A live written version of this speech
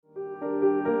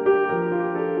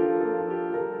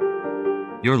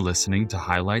You're listening to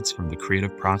highlights from the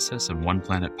Creative Process and One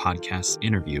Planet podcast's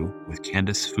interview with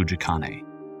Candace Fujikane.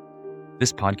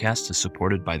 This podcast is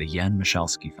supported by the Jan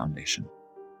Michalski Foundation.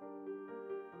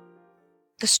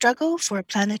 The struggle for a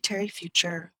planetary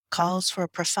future calls for a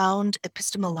profound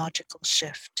epistemological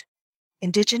shift.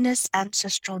 Indigenous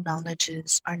ancestral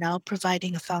knowledges are now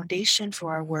providing a foundation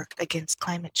for our work against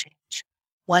climate change,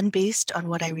 one based on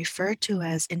what I refer to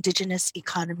as indigenous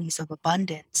economies of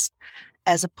abundance,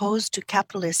 as opposed to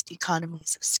capitalist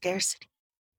economies of scarcity.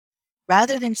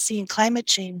 Rather than seeing climate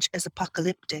change as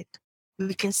apocalyptic,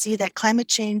 we can see that climate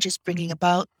change is bringing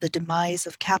about the demise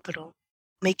of capital,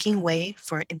 making way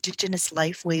for indigenous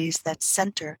lifeways that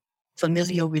center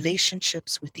familial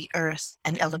relationships with the earth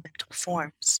and elemental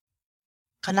forms.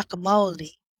 Kanaka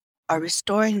Maoli are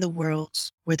restoring the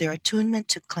worlds where their attunement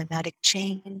to climatic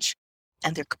change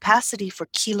and their capacity for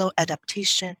kilo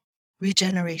adaptation,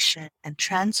 regeneration, and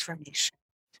transformation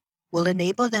will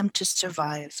enable them to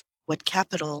survive what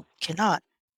capital cannot.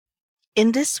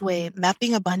 In this way,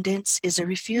 mapping abundance is a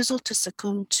refusal to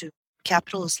succumb to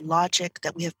capital's logic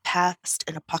that we have passed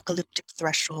an apocalyptic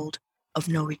threshold of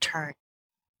no return.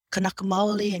 Kanaka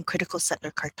Maoli and critical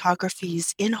settler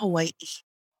cartographies in Hawaiʻi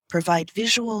provide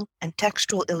visual and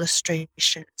textual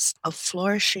illustrations of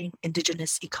flourishing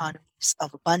indigenous economies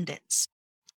of abundance.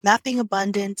 Mapping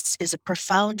abundance is a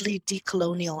profoundly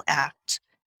decolonial act.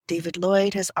 David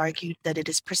Lloyd has argued that it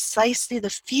is precisely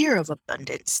the fear of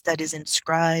abundance that is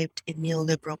inscribed in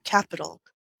neoliberal capital.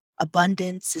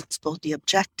 Abundance is both the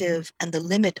objective and the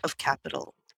limit of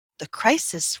capital. The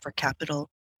crisis for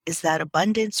capital is that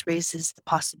abundance raises the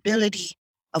possibility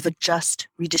of a just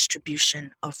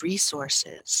redistribution of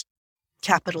resources.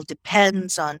 Capital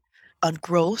depends on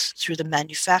growth through the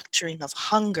manufacturing of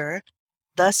hunger.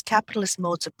 Thus, capitalist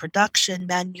modes of production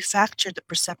manufacture the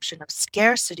perception of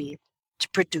scarcity to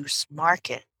produce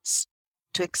markets.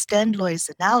 To extend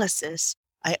Lloyd's analysis,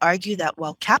 I argue that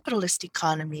while capitalist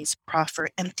economies proffer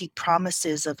empty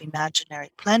promises of imaginary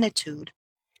plenitude,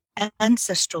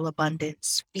 ancestral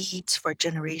abundance feeds for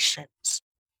generations.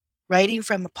 Writing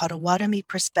from a Potawatomi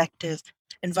perspective,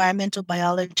 environmental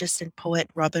biologist and poet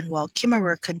Robin Wall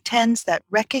Kimmerer contends that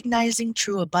recognizing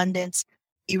true abundance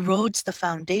erodes the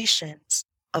foundations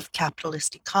of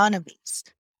capitalist economies.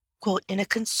 Quote, in a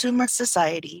consumer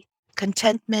society,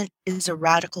 contentment is a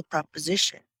radical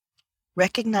proposition.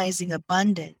 Recognizing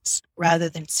abundance rather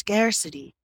than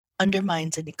scarcity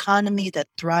undermines an economy that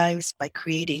thrives by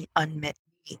creating unmet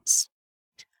needs.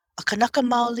 A Kanaka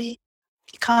Maoli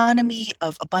economy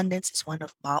of abundance is one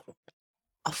of ma'u,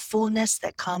 a fullness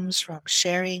that comes from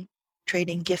sharing,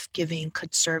 trading, gift-giving,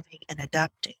 conserving, and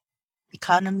adapting.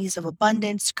 Economies of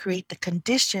abundance create the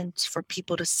conditions for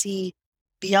people to see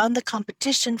beyond the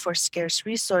competition for scarce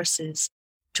resources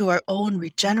to our own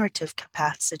regenerative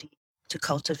capacity to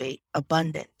cultivate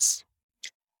abundance.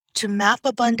 To map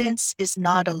abundance is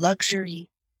not a luxury,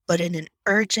 but an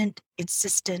urgent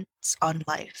insistence on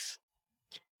life.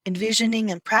 Envisioning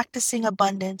and practicing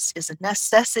abundance is a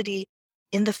necessity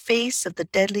in the face of the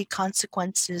deadly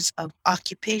consequences of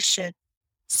occupation,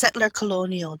 settler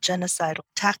colonial genocidal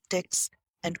tactics,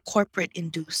 and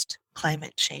corporate-induced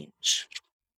climate change.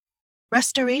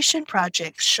 Restoration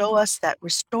projects show us that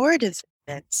restorative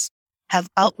events have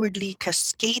outwardly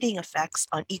cascading effects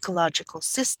on ecological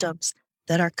systems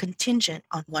that are contingent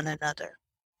on one another.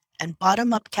 And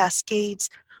bottom-up cascades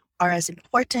are as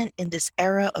important in this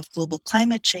era of global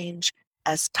climate change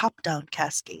as top-down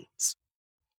cascades.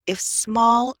 If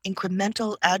small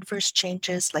incremental adverse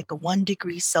changes like a 1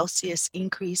 degree Celsius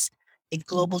increase in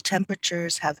global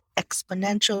temperatures have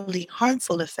exponentially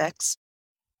harmful effects,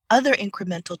 other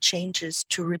incremental changes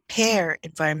to repair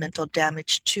environmental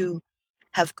damage too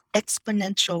have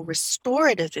exponential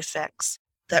restorative effects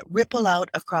that ripple out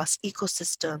across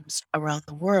ecosystems around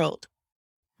the world.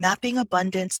 Mapping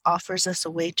abundance offers us a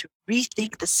way to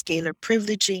rethink the scalar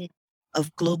privileging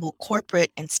of global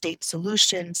corporate and state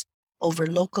solutions over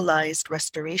localized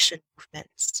restoration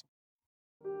movements.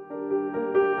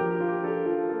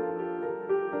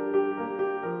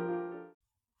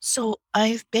 So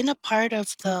I've been a part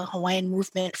of the Hawaiian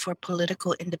movement for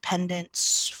political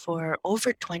independence for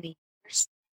over 20 years.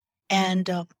 And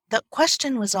the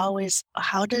question was always,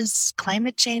 how does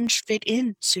climate change fit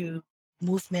into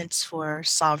movements for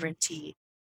sovereignty?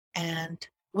 And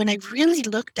when I really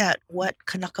looked at what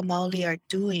Kanaka Maoli are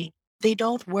doing, they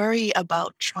don't worry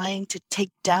about trying to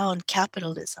take down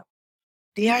capitalism.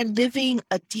 They are living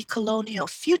a decolonial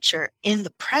future in the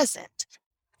present.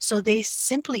 So they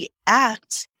simply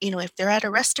act, if they're at a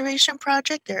restoration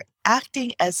project, they're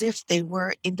acting as if they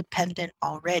were independent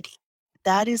already.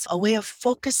 that is a way of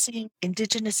focusing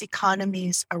indigenous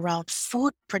economies around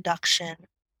food production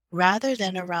rather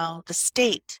than around the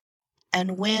state.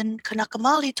 And when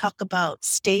Kanakamali talk about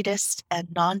statist and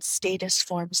non-statist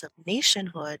forms of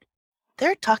nationhood,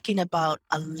 they're talking about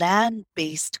a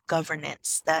land-based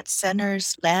governance that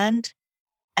centers land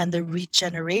and the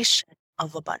regeneration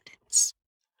of abundance.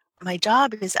 My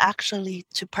job is actually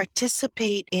to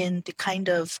participate in the kind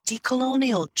of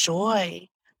decolonial joy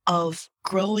of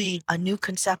growing a new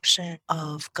conception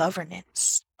of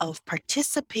governance, of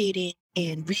participating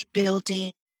in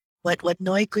rebuilding what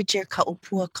Noi Gujir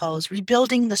Kaupua calls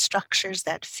rebuilding the structures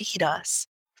that feed us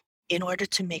in order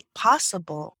to make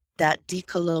possible that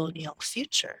decolonial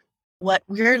future. What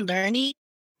we're learning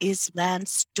is land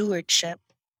stewardship.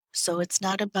 So it's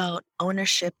not about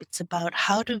ownership, it's about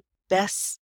how to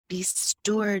best be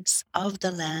stewards of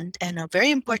the land. And a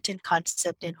very important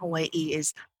concept in Hawaii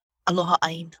is aloha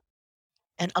aina.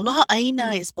 And aloha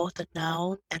aina is both a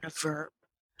noun and a verb.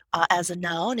 As a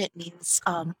noun, it means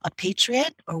a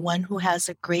patriot or one who has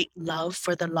a great love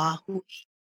for the lahu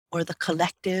or the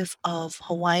collective of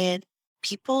Hawaiian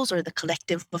peoples or the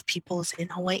collective of peoples in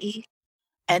Hawaii.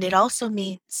 And it also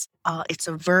means it's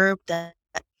a verb that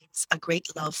means a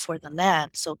great love for the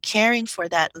land. So caring for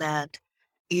that land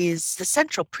is the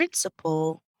central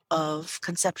principle of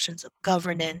conceptions of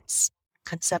governance,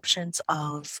 conceptions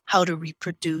of how to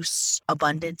reproduce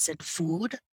abundance in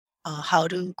food, how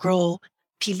to grow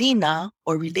pilina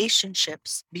or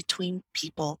relationships between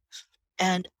people.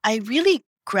 And I really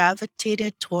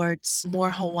gravitated towards more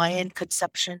Hawaiian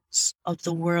conceptions of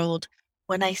the world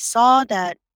when I saw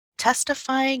that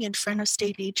testifying in front of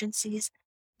state agencies,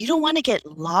 you don't want to get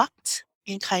locked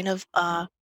in kind of a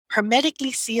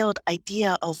hermetically sealed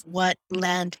idea of what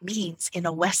land means in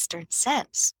a Western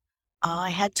sense.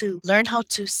 I had to learn how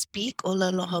to speak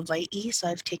Olelo Hawaiʻi, so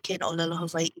I've taken Olelo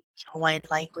Hawaiʻi Hawaiian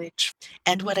language.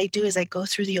 And what I do is I go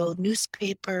through the old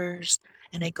newspapers,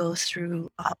 and I go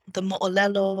through the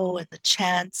mo'olelo and the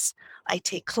chants. I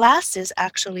take classes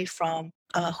actually from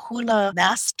a hula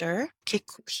master,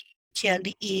 Kekuhi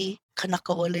Kiali'i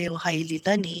Kanakaole o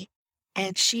Haililani,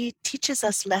 and she teaches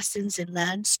us lessons in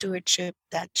land stewardship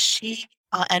that she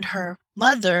and her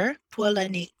mother,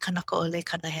 Pualani Kanakaole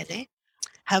Kanahele,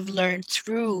 have learned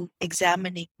through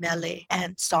examining mele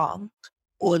and song,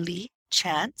 oli,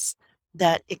 chants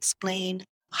that explain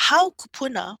how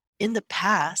kupuna in the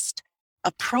past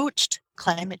approached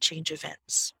climate change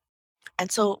events.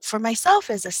 And so for myself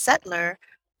as a settler,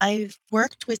 I've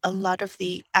worked with a lot of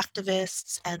the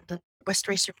activists and the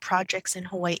restoration projects in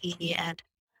Hawaii, and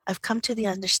I've come to the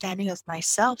understanding of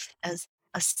myself as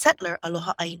a settler,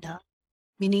 aloha aina,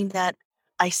 meaning that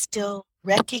I still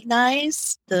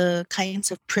recognize the kinds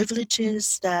of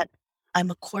privileges that I'm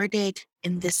accorded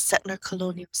in this settler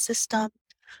colonial system,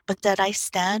 but that I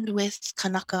stand with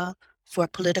Kanaka for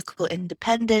political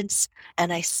independence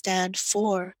and I stand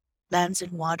for lands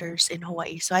and waters in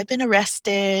Hawaii. So I've been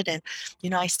arrested and,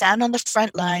 I stand on the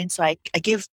front line. So I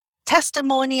give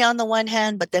testimony on the one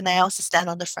hand, but then I also stand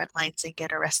on the front lines and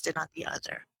get arrested on the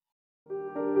other.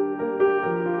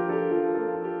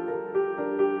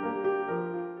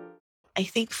 I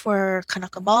think for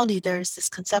Kanaka there's this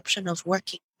conception of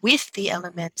working with the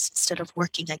elements instead of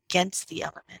working against the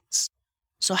elements.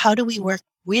 So how do we work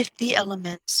with the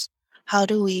elements? How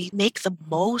do we make the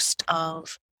most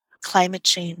of climate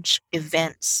change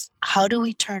events? How do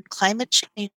we turn climate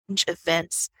change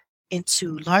events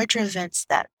into larger events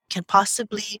that can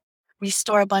possibly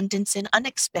restore abundance in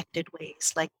unexpected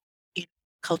ways, like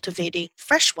cultivating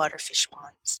freshwater fish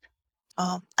ponds?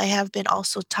 I have been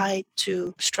also tied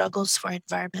to struggles for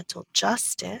environmental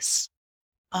justice.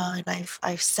 And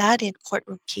I've sat in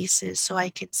courtroom cases so I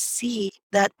can see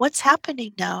that what's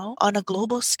happening now on a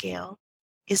global scale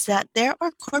is that there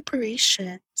are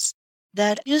corporations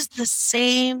that use the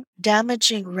same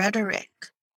damaging rhetoric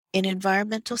in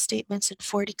environmental statements in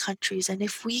 40 countries. And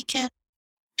if we can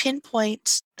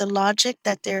pinpoint the logic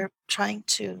that they're trying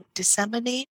to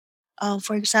disseminate,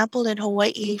 for example, in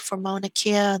Hawaii, for Mauna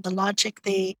Kea, the logic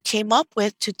they came up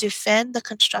with to defend the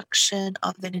construction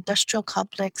of an industrial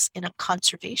complex in a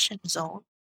conservation zone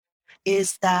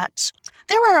is that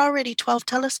there are already 12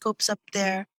 telescopes up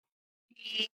there.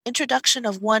 The introduction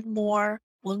of one more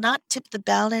will not tip the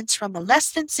balance from a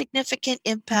less than significant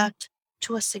impact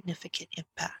to a significant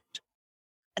impact.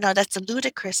 Now, that's a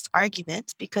ludicrous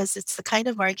argument because it's the kind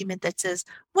of argument that says,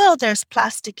 well, there's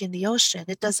plastic in the ocean.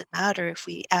 It doesn't matter if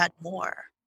we add more.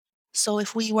 So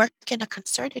if we work in a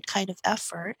concerted kind of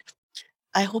effort,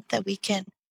 I hope that we can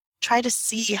try to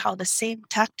see how the same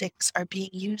tactics are being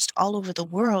used all over the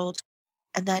world,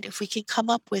 and that if we can come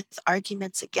up with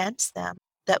arguments against them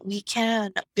that we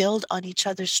can build on each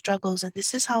other's struggles. And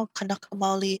this is how Kanaka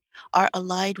Maoli are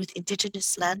allied with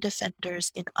indigenous land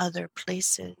defenders in other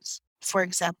places. For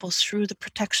example, through the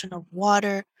protection of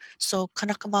water. So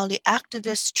Kanaka Maoli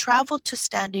activists travel to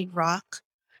Standing Rock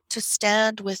to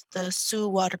stand with the Sioux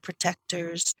water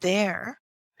protectors there.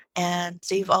 And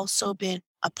they've also been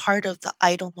a part of the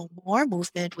Idle No More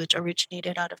movement, which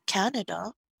originated out of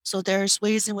Canada. So there's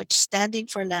ways in which standing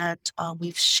for land,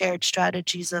 we've shared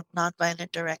strategies of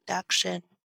nonviolent direct action.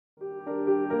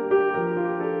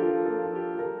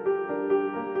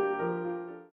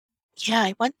 Yeah,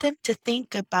 I want them to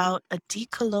think about a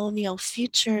decolonial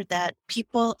future that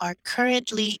people are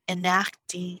currently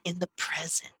enacting in the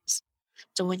present.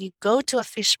 So when you go to a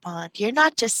fish pond, you're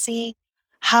not just seeing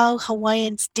how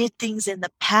Hawaiians did things in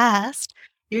the past,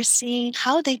 you're seeing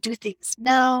how they do things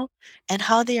now and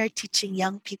how they are teaching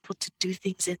young people to do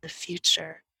things in the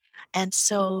future. And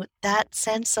so that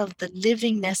sense of the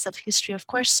livingness of history, of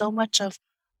course, so much of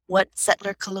what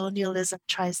settler colonialism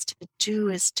tries to do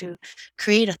is to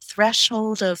create a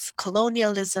threshold of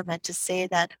colonialism and to say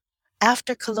that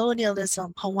after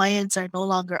colonialism, Hawaiians are no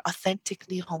longer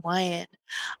authentically Hawaiian.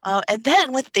 And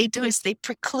then what they do is they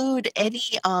preclude any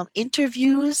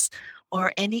interviews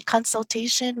or any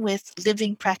consultation with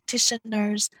living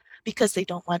practitioners because they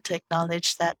don't want to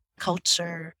acknowledge that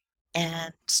culture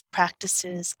and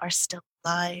practices are still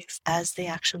alive as they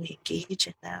actually engage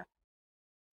in them.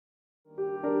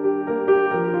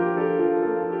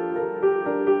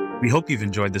 We hope you've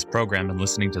enjoyed this program and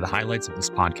listening to the highlights of this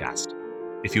podcast.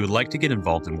 If you would like to get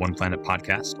involved in One Planet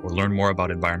Podcast or learn more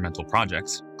about environmental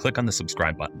projects, click on the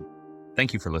subscribe button.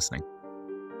 Thank you for listening.